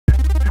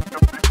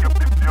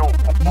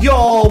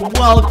You're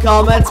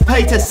welcome, it's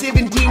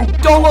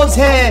Peter17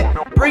 here,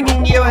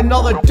 bringing you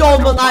another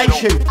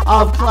domination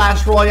of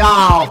Clash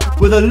Royale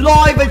with a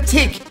live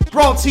attack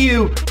brought to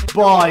you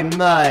by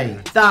me.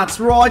 That's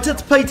right,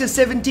 it's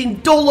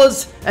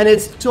Peter17 and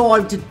it's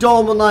time to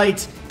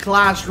dominate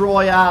Clash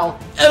Royale.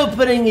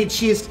 Opening your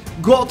chest,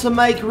 got to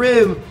make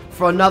room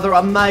for another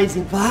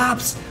amazing,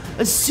 perhaps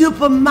a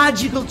super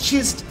magical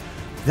chest.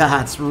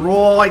 That's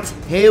right,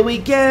 here we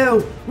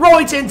go,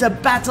 right into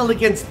battle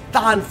against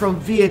Dan from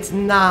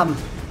Vietnam.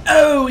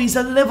 Oh, he's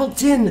a level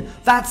 10,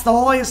 that's the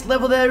highest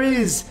level there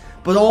is.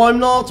 But I'm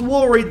not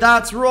worried,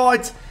 that's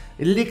right.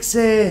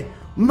 Elixir,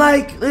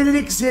 make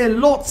elixir,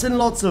 lots and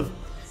lots of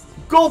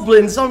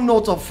goblins. I'm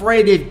not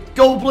afraid of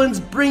goblins,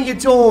 bring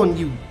it on,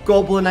 you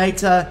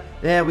goblinator.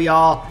 There we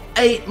are,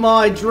 ate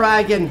my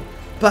dragon.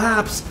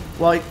 Perhaps,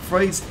 wait,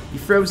 freeze,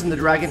 you've frozen the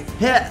dragon.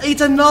 Here, eat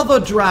another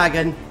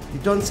dragon.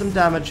 You've done some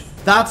damage.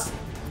 That's...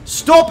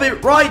 Stop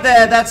it right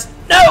there. That's...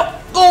 No!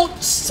 Oh,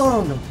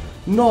 son.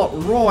 Not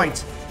right.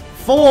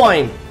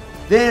 Fine.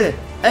 There.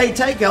 Hey,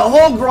 take a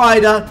hog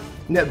rider.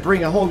 No,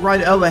 bring a hog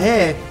rider over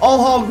here. I'll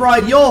hog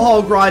ride your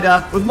hog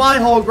rider with my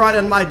hog rider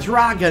and my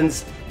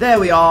dragons. There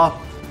we are.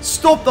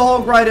 Stop the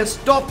hog rider.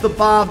 Stop the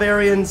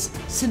barbarians.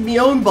 Send me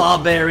own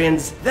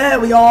barbarians. There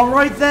we are,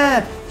 right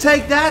there.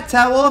 Take that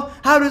tower.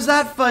 How does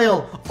that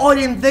feel? I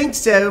didn't think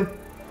so.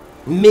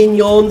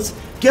 Minions.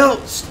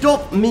 Go,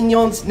 stop,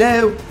 minions,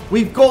 no,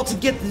 we've got to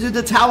get to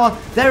the tower,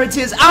 there it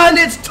is, and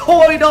it's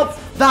tied up,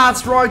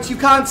 that's right, you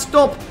can't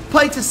stop,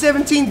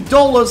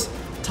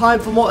 Peter17, time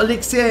for more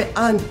elixir,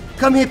 and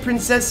come here,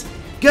 princess,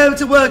 go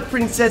to work,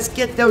 princess,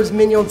 get those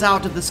minions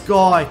out of the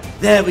sky,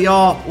 there we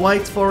are,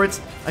 wait for it,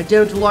 I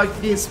don't like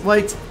this,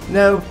 wait,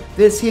 no,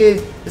 this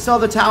here, this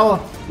other tower,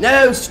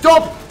 no,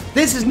 stop,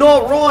 this is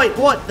not right,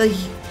 what the,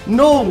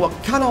 no, I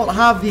cannot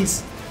have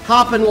this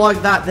happen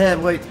like that, there,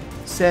 wait.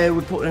 So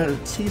we put in a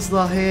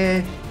Tesla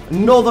here,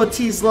 another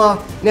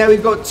Tesla. Now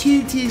we've got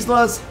two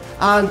Teslas,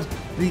 and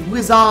the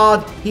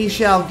wizard, he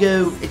shall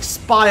go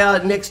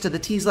expire next to the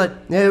Tesla.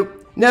 No,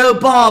 no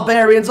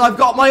barbarians, I've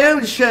got my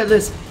own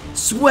shirtless,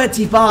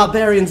 sweaty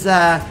barbarians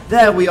there.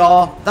 There we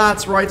are,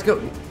 that's right.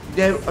 Go.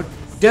 No, I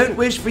don't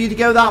wish for you to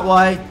go that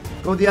way.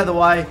 Go the other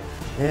way.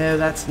 No,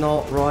 that's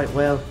not right.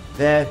 Well,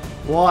 there,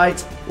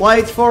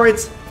 wait for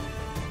it.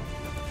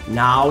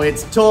 Now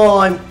it's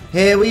time.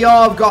 Here we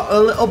are. I've got a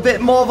little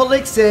bit more of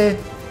elixir.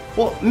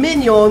 What,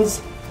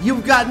 minions?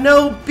 You've got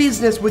no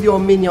business with your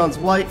minions.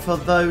 Wait for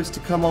those to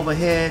come over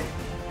here.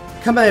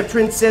 Come here,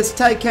 princess.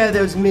 Take care of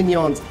those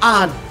minions.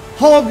 And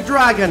hog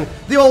dragon.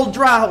 The old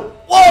drow.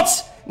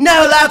 What?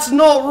 No, that's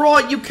not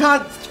right. You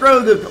can't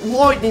throw the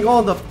lightning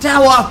on the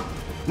tower.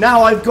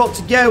 Now I've got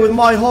to go with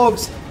my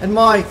hogs and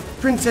my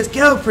princess.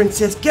 Go,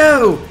 princess.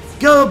 Go.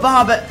 Go,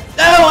 Barbet.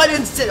 No, I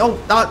didn't say. Oh,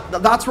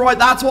 that's right.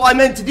 That's what I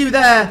meant to do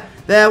there.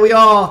 There we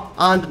are.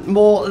 And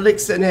more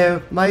elixir.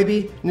 No,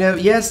 maybe. No,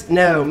 yes,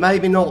 no,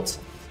 maybe not.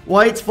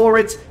 Wait for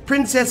it.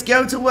 Princess,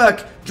 go to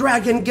work.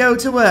 Dragon, go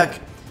to work.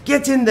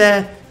 Get in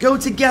there. Go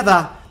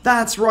together.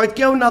 That's right.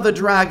 Go, another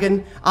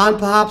dragon. And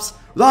perhaps,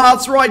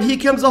 that's right. Here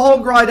comes a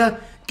hog rider.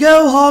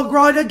 Go, hog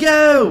rider,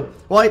 go.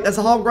 Wait, there's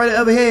a hog rider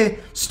over here.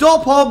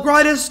 Stop, hog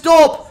rider,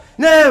 stop.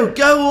 No,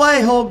 go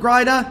away, hog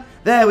rider.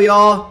 There we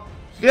are.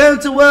 Go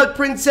to work,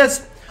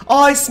 princess.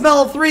 I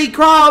smell 3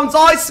 crowns.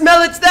 I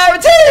smell it. There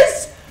it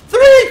is.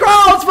 3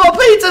 crowns for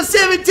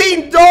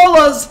Peter17.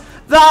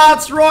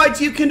 That's right.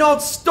 You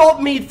cannot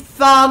stop me,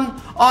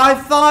 Thun. I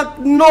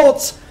thought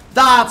not.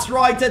 That's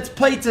right. It's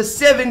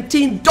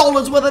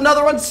Peter17 with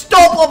another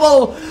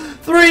unstoppable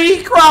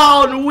 3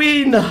 crown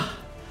win. Oh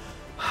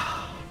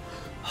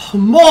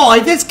my,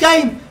 this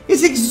game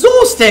is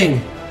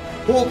exhausting.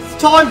 Well, it's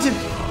time to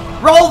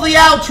roll the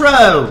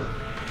outro.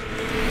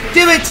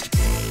 Do it.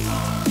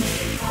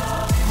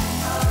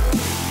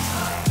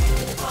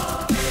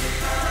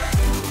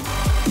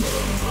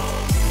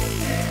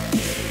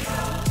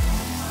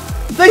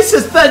 This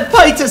has been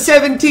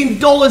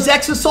Peter17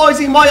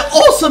 exercising my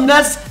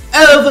awesomeness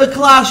over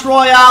Clash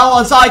Royale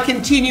as I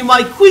continue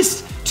my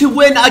quest to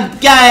win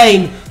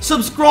again.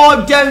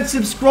 Subscribe, don't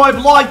subscribe,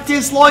 like,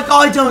 dislike,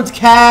 I don't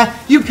care.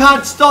 You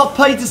can't stop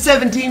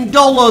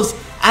Peter17.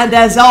 And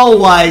as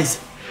always,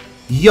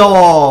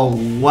 you're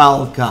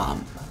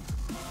welcome.